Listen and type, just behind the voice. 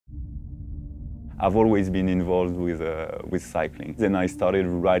I've always been involved with cycling. Then I started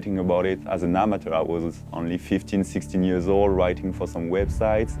writing about it as an amateur. I was only 15, 16 years old, writing for some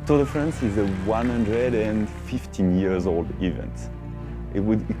websites. Tour de France is a 115 years old event.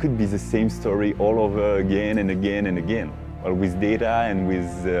 It could be the same story all over again and again and again. Well, with data and with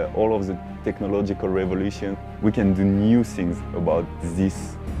all of the technological revolution, we can do new things about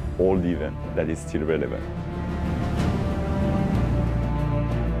this old event that is still relevant.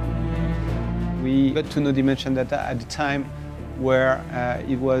 We got to know dimension data at the time where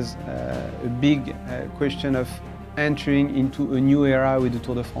it was a big question of entering into a new era with the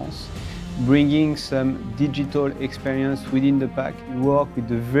Tour de France, bringing some digital experience within the pack. We work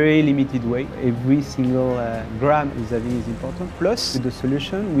with a very limited weight. Every single gram is important. Plus, with the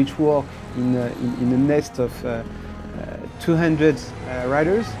solution, which work in a nest of 200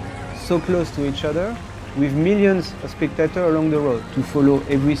 riders, so close to each other, with millions of spectators along the road to follow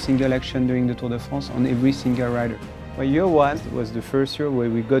every single action during the Tour de France on every single rider. Well, year one was the first year where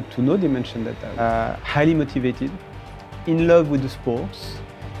we got to know dimension data. Highly motivated, in love with the sports,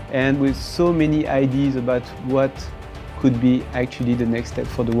 and with so many ideas about what could be actually the next step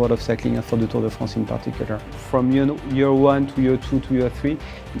for the world of cycling and for the Tour de France in particular. From year one to year two to year three,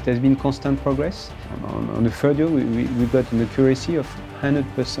 it has been constant progress. On the third year, we got an accuracy of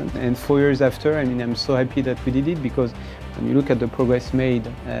 100%. And 4 years after, I mean, I'm so happy that we did it, because when you look at the progress made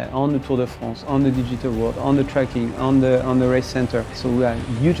on the Tour de France, on the digital world, on the tracking, on the race center. So we have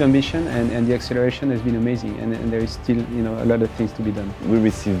huge ambition, and the acceleration has been amazing, and there is still, you know, a lot of things to be done. We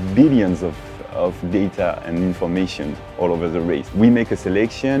receive billions of data and information all over the race. We make a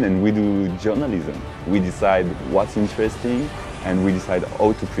selection and we do journalism. We decide what's interesting and we decide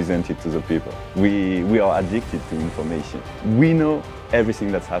how to present it to the people. We are addicted to information. We know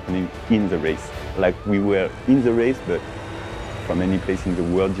everything that's happening in the race. Like we were in the race, but from any place in the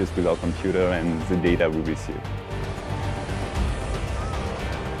world, just with our computer and the data we receive.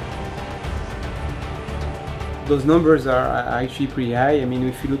 Those numbers are actually pretty high. I mean,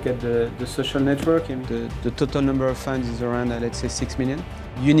 if you look at the social network, I mean, the total number of fans is around, let's say, 6 million.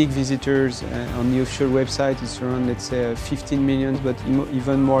 Unique visitors on the official website is around, let's say, 15 million, but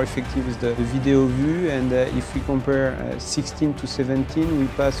even more effective is the video view. And if we compare 16 to 17, we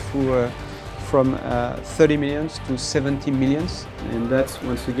pass through from 30 millions to 70 millions. And that's,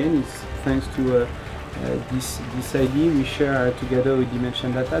 once again, it's thanks to this idea we share together with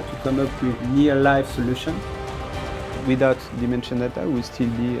Dimension Data to come up with near-live solution. Without dimension data, we'll still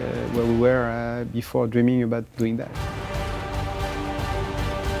be where we were before dreaming about doing that.